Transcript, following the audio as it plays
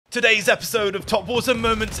Today's episode of Top Warzone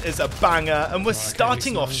Moments is a banger, and we're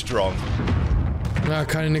starting off strong. Ja,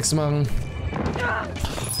 kann ich nichts machen.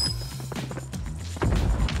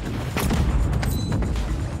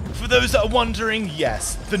 For those that are wondering,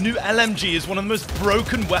 yes, the new LMG is one of the most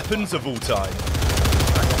broken weapons of all time.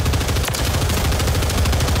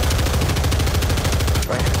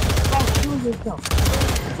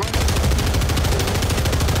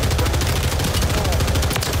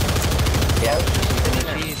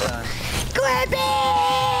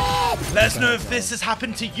 Let us know if this has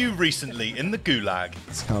happened to you recently in the gulag.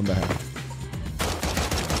 Let's come back.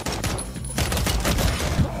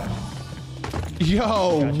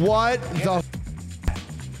 Yo, what the?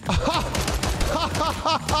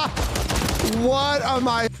 What am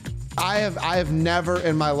I have never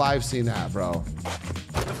in my life seen that, bro.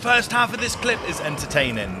 The first half of this clip is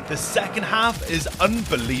entertaining. The second half is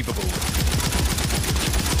unbelievable.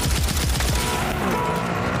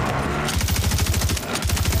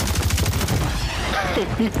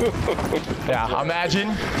 Yeah, imagine.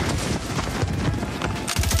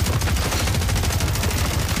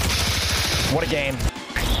 What a game.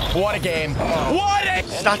 What a game. What a...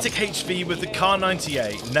 Static HV with the Kar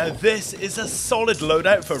 98. Now this is a solid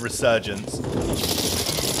loadout for Resurgence.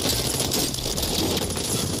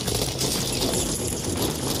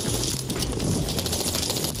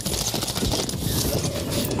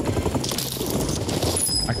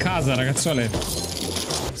 A casa, ragazzole.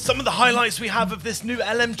 Some of the highlights we have of this new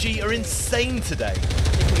LMG are insane today. I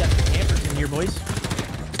think we got some campers in here, boys.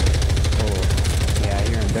 Oh, yeah, I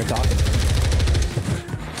hear them. They're talking.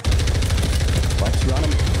 Let's run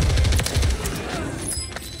them.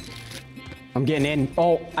 I'm getting in.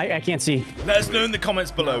 Oh, I can't see. Let us know in the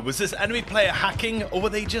comments below, was this enemy player hacking, or were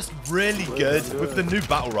they just really good with the new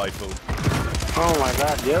battle rifle? Oh my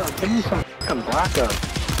god, yeah. Give me some fucking backup.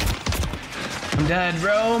 I'm dead,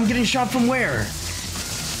 bro. I'm getting shot from where?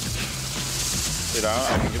 Dude,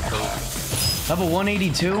 I can get those. Level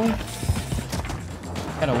 182?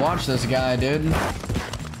 Gotta watch this guy, dude.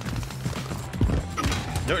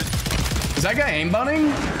 Is that guy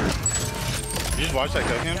aimbotting? You just watch that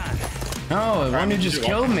kill him? No, the one who just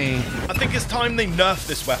killed me. I think it's time they nerf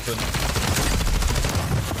this weapon.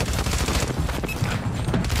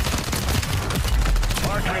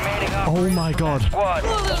 Oh my god.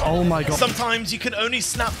 Oh my god. Sometimes you can only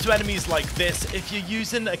snap to enemies like this if you're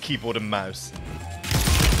using a keyboard and mouse.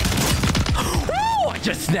 Oh, I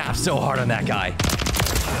just snapped so hard on that guy.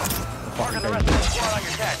 Marking the rest of the squad on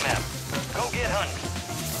your tag map. Go get hunting.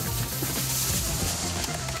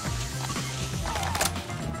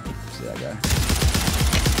 See that guy.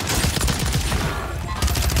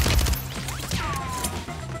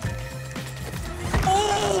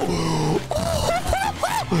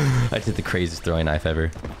 I did the craziest throwing knife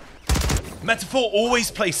ever. Metaphor always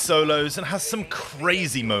plays solos and has some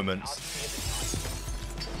crazy moments.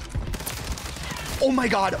 Oh my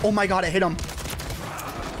god, I hit him.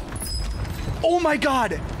 Oh my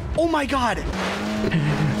god, oh my god.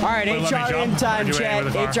 All right, HRM time, chat.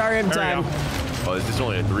 HRM time. Oh, is this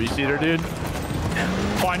only a 3-seater, dude?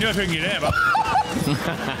 Oh, I knew I couldn't get in, but...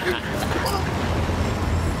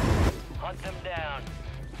 Hunt them down.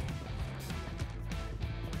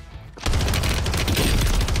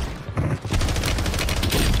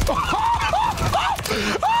 Oh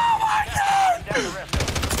my god! Down the rest of them.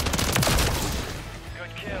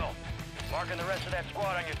 Good kill. Marking the rest of that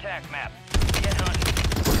squad on your tag map. Get hunting.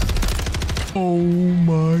 Oh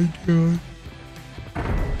my god.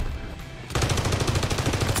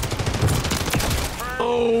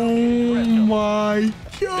 Oh my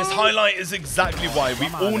god. This highlight is exactly why we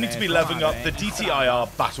all need to be leveling up the DTIR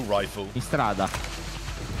battle rifle. In strada.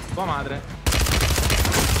 Tua madre.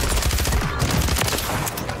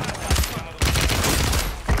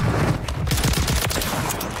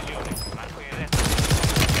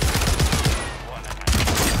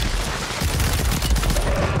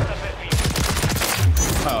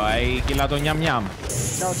 Oh, hai killato Gnam Gnam. No,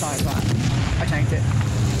 it's fine. I tanked it.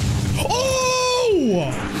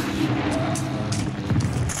 Oh!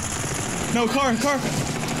 No, car.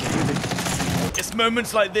 It's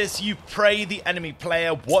moments like this you pray the enemy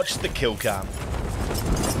player watch the kill cam.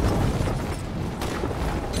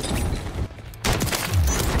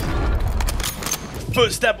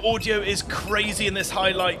 Footstep audio is crazy in this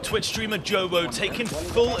highlight. Twitch streamer Jobo taking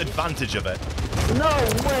full advantage of it. No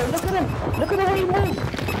way, look at him! Look at the way he moves!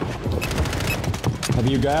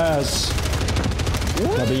 W gas.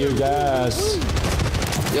 W gas.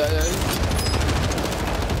 Yeah.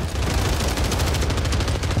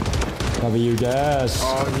 W gas.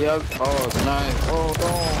 Oh, yep. Oh, nice. Oh,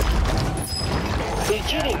 no. He's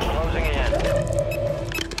cheating. Closing in.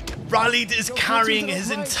 Rallied is carrying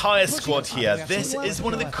his entire squad here. This is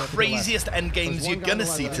one of the craziest end games you're gonna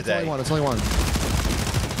see today. It's only one.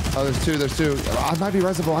 Oh, there's two. I might be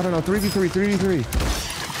resible. I don't know. 3v3.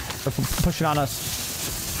 They're pushing on us.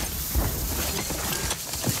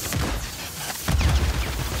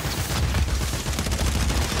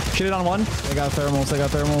 Shoot it on one. They got thermals.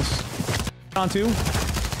 On two.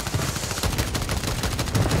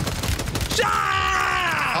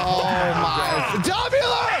 Oh my!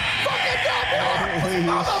 Dobular! Fucking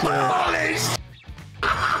Dobular!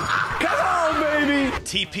 Come on, baby!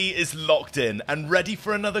 TP is locked in and ready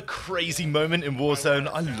for another crazy moment in Warzone.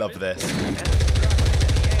 I love this.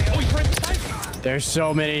 There's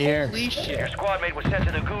so many here. Holy shit. Your squad mate was sent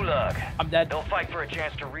to the gulag. I'm dead. They'll fight for a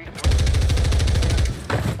chance to redeploy.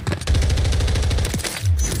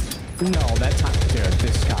 No, that time. Dude,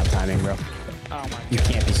 this is God timing, bro. Oh my. You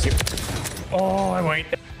can't be serious. Oh, I wait.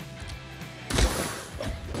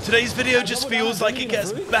 Today's video just feels like it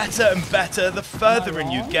gets better and better the further in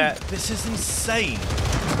you get. This is insane.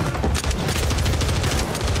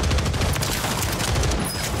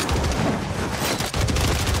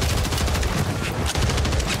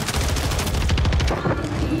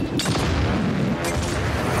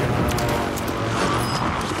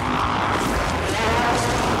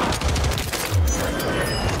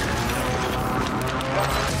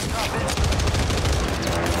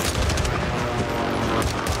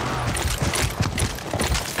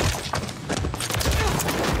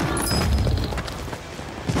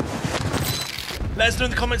 Let us know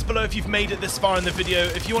in the comments below if you've made it this far in the video.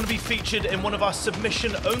 If you want to be featured in one of our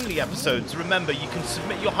submission-only episodes, remember you can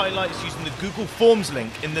submit your highlights using the Google Forms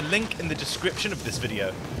link in the description of this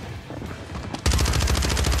video.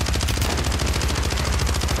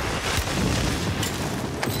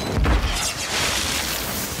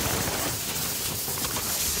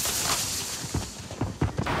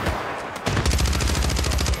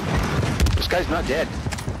 This guy's not dead.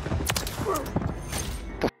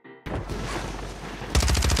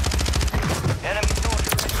 Enemy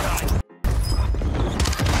soldier inside.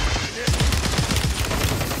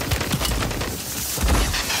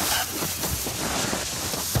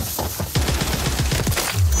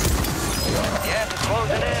 Gas is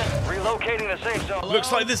closing in. Relocating the safe zone.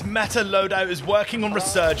 Looks like this meta loadout is working on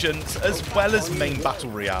Resurgence as well as main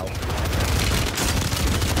Battle Royale.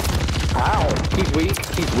 Ow. He's weak.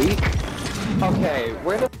 Okay,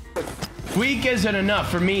 where the Weak isn't enough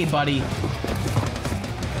for me, buddy.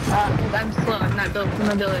 I'm slow. I'm not built for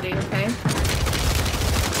mobility, okay?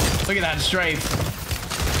 Look at that strafe.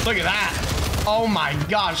 Look at that. Oh my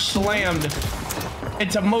gosh, slammed.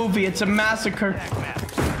 It's a movie. It's a massacre.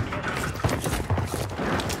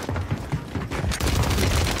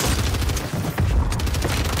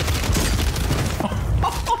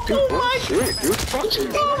 Oh my!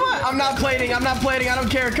 Oh my! I'm not plating. I don't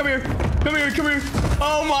care. Come here.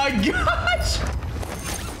 Oh my gosh!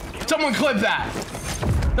 Someone clip that.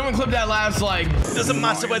 Someone clip that last like. Doesn't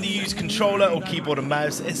matter whether you use controller or keyboard and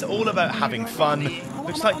mouse, it's all about having fun.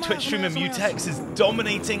 Looks like Twitch streamer Mutex is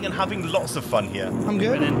dominating and having lots of fun here. I'm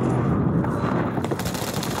good.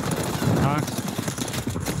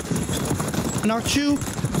 I knocked two.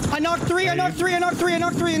 I knocked three. I knocked three.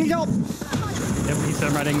 I need help. Yep, he's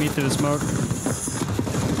running me through the smoke.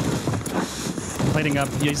 Plating up.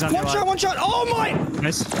 Yeah, he's on One shot. Oh my!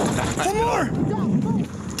 Nice. One more!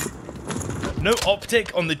 No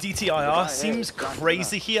optic on the DTIR seems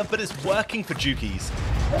crazy here, but it's working for Jukies.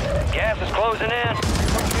 Gas is closing in.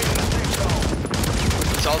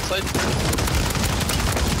 It's outside.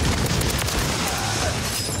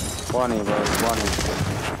 20, bro. 20.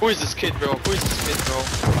 Who is this kid, bro? Oh,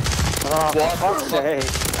 for fuck's sake.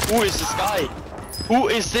 Who is this guy? Who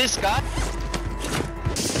is this guy?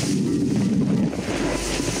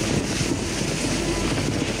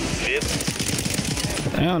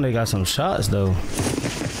 Damn, they got some shots though.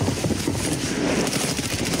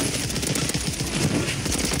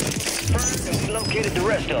 We located the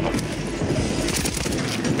rest of them.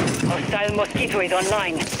 Hostile mosquito is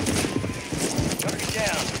online. Target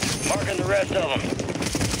down. Marking the rest of them.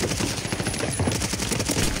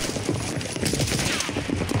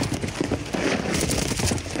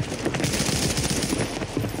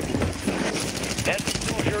 Enemy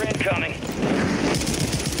soldier incoming.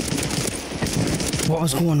 What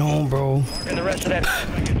was going on, bro? And the rest of that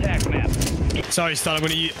on your attack map. Sorry, Stan, I'm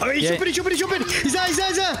gonna eat. Oh, he's jumping. He's there.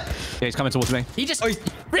 Yeah, he's coming towards me. He just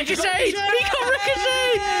ricochet. He got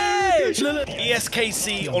ricochet.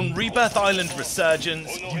 ESKC on Rebirth Island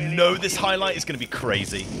Resurgence. You know this highlight is going to be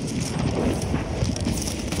crazy.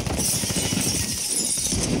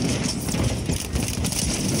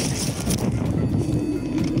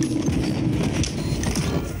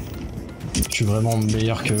 Je suis vraiment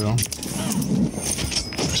meilleur qu'eux. Hein.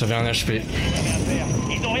 J'avais un HP.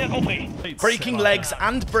 Ils ont rien compris. Breaking legs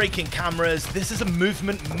and breaking cameras, this is a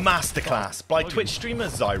movement masterclass by Twitch streamer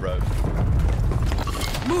Zyro.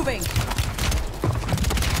 Moving.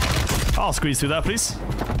 I'll squeeze through that, please.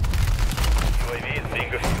 UAV is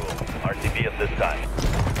being fuel. RTB at this time.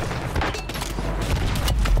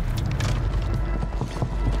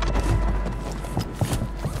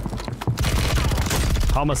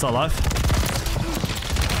 Almost alive.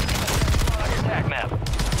 On your attack map.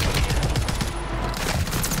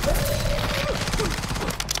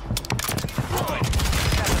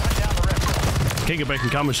 King of breaking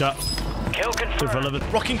camera shot. Kill confirmed.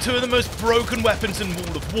 Rocking two of the most broken weapons in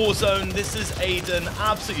Wall of Warzone, this is Aiden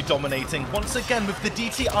absolutely dominating, once again with the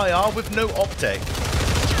DTIR with no optic.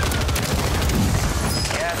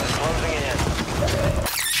 Gas is closing in.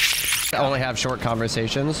 I only have short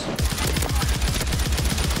conversations.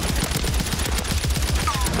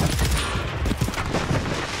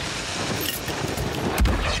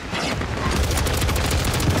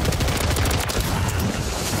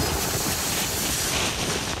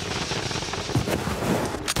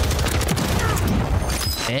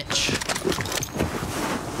 Bitch.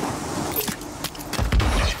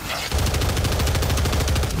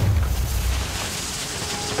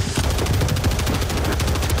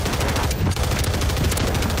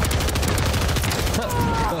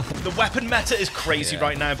 The weapon meta is crazy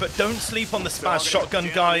right now, but don't sleep on the Spaz shotgun,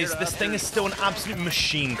 guys. This thing is still an absolute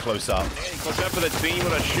machine close up. Close up for the team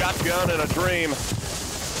with a shotgun and a dream.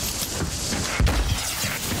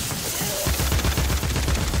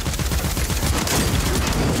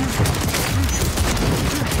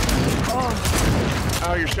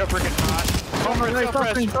 Oh, you're so freaking hot. Oh my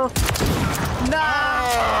God. No!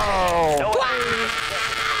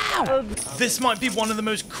 This might be one of the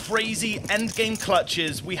most crazy endgame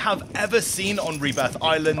clutches we have ever seen on Rebirth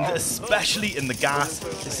Island, especially in the gas.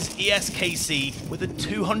 This is ESKC with a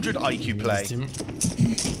 200 IQ play.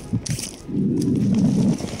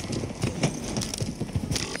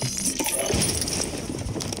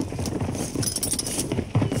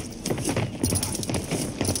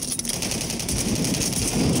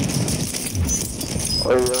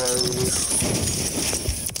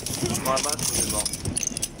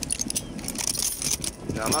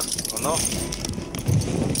 Oh non.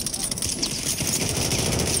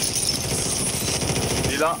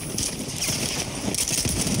 Il est là.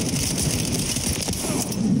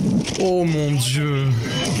 Oh mon Dieu.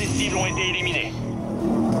 Les cibles ont été éliminées.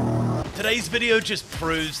 Today's video just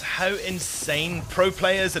proves how insane pro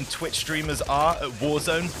players and Twitch streamers are at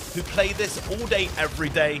Warzone, who play this all day, every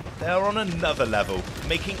day. They're on another level,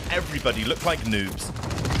 making everybody look like noobs.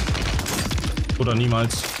 Oder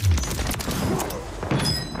niemals.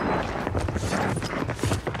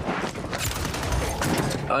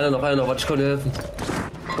 Einer noch, warte, ich kann dir helfen.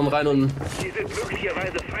 Komm rein und... Sie sind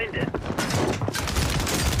möglicherweise Feinde.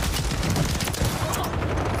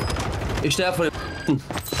 Ich sterbe von dem...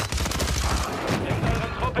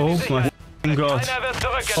 Oh my God.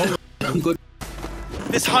 Oh, gut.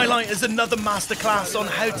 This highlight is another masterclass on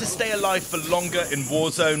how to stay alive for longer in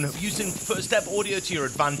Warzone, using footstep audio to your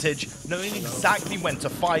advantage, knowing exactly when to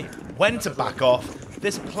fight, when to back off.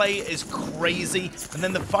 This play is crazy, and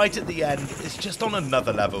then the fight at the end is just on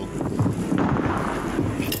another level.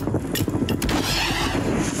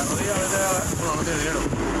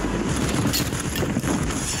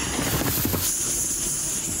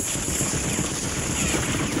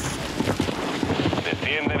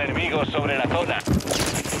 Defiende el enemigo sobre la zona.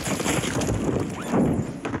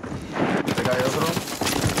 Se cae otro.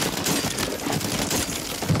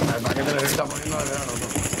 ¿Para qué te le está poniendo al verano?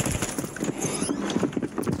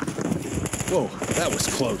 Whoa, that was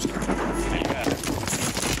close.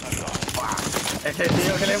 Ese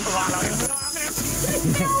tío que le empuja la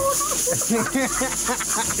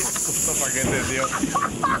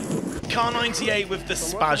Car 98 with the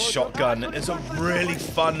Spaz shotgun is a really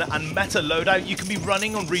fun and meta loadout you can be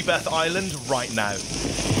running on Rebirth Island right now.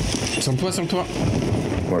 Sur le toit.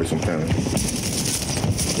 Ouais, ils sont pleins.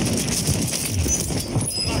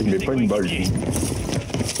 Il met pas une balle.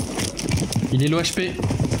 Il est low HP.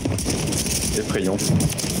 Effrayant.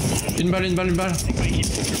 Une balle.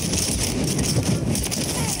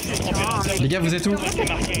 Les gars, vous êtes où?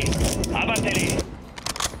 Abattez-les.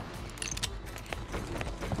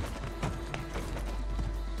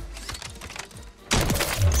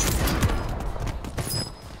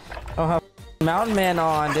 Oh, have Mountain Man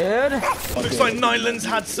on, dude. Looks like Nyland's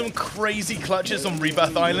had some crazy clutches on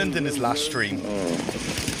Rebirth Island in his last stream.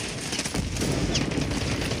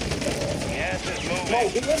 Gas is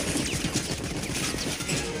moving.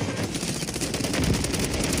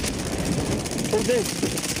 Who's this?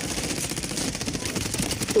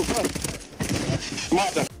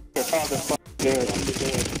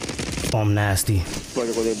 Oh, I'm nasty.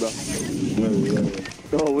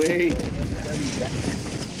 No way.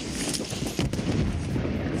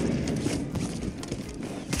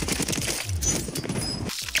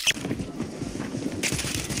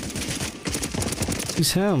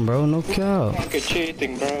 He's him, bro. No cap. Fucking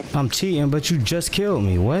cheating, bro. I'm cheating, but you just killed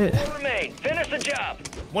me. What? Finish the job.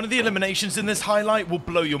 One of the eliminations in this highlight will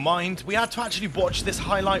blow your mind. We had to actually watch this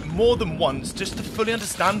highlight more than once just to fully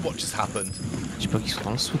understand what just happened. Je sais pas qu'ils sont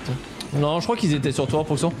dans le sweat. Non, je crois qu'ils étaient sur toi,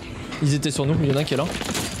 Proxon. Ils étaient sur nous, il y en a un qui est là.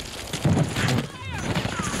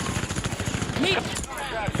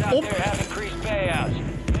 Oh.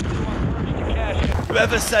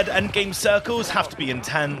 Whoever said endgame circles have to be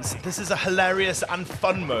intense, this is a hilarious and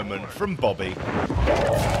fun moment from Bobby.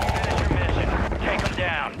 Take them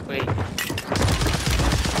down. Wait.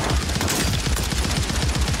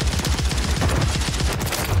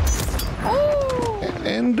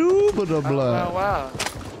 Indubitable. Oh, wow.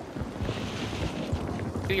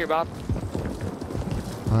 Do your Bob.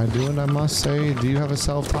 I do, and I must say, do you have a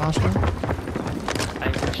self-tosher? I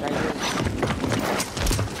wish I did.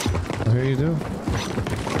 Well, here you do.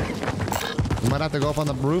 You might have to go up on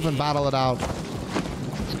the roof and battle it out.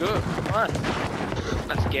 Let's go. Come on. I'm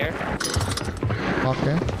not scared.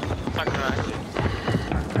 Okay. I'm not gonna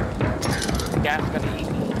Gas gonna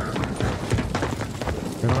eat me.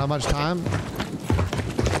 We don't have much time.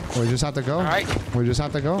 We just have to go. All right. We just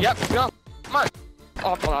have to go. Yep, go. Come on.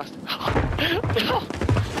 Oh, I lost. No.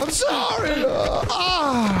 I'm sorry.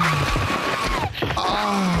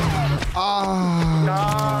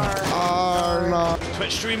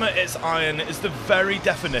 Twitch streamer It's Iron is the very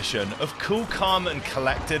definition of cool, calm, and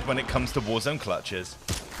collected when it comes to Warzone clutches.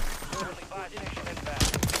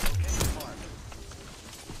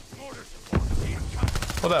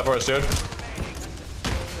 Hold that for us, dude.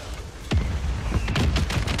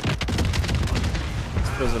 This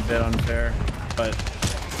feels a bit unfair, but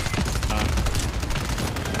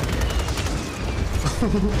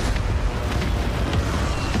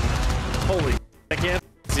holy, I can't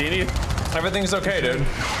see any. Everything's okay, dude.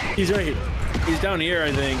 He's right here. He's down here,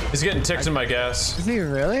 I think. He's getting ticks in my gas. Is he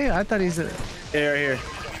really? I thought he's yeah, right here.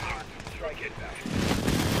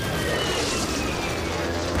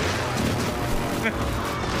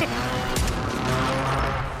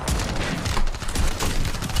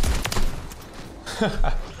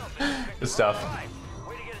 Good stuff.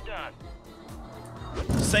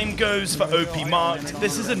 Same goes for OP Marked.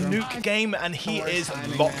 This is a nuke game and he is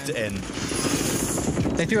locked in.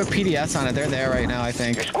 They threw a PDS on it. They're there right now, I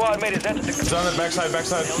think. Your squad mate is entered the It's on the backside.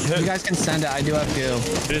 Hit. You guys can send it. I do have to.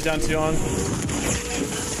 It is down to on.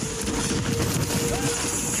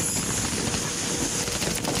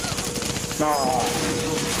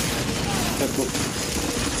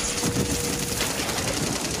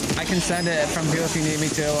 I can send it from you if you need me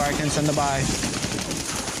to, or I can send the buy.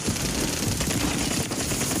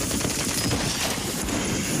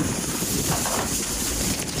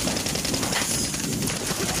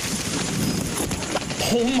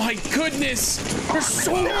 Oh my goodness! There's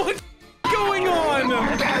so much going on!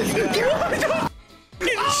 What the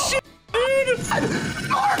shit, dude?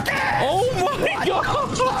 Oh my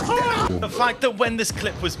god! The fact that when this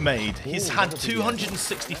clip was made, he's had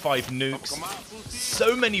 265 nukes,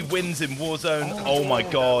 so many wins in Warzone. Oh my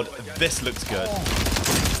god, this looks good.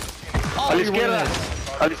 A la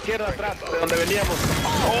izquierda atrás, de donde veníamos.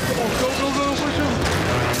 Oh, go, push him.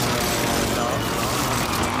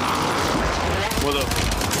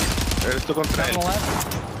 Esto contra él.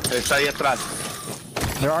 Está ahí atrás.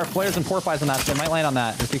 There are flares and 4-5s on that, so they might land on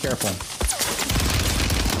that. Just be careful.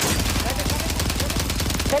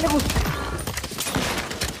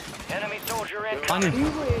 enemy soldier in.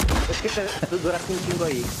 Es que te duraste un chingo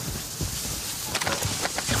ahí.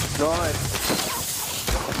 No,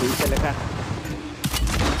 así se aleja.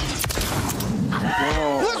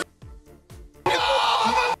 No.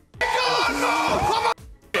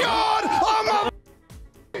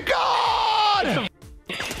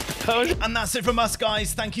 And that's it from us,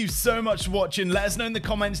 guys. Thank you so much for watching. Let us know in the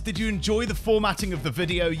comments, did you enjoy the formatting of the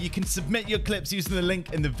video? You can submit your clips using the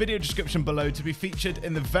link in the video description below to be featured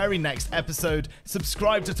in the very next episode.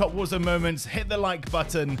 Subscribe to Top Warzone Moments, hit the like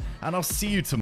button, and I'll see you tomorrow.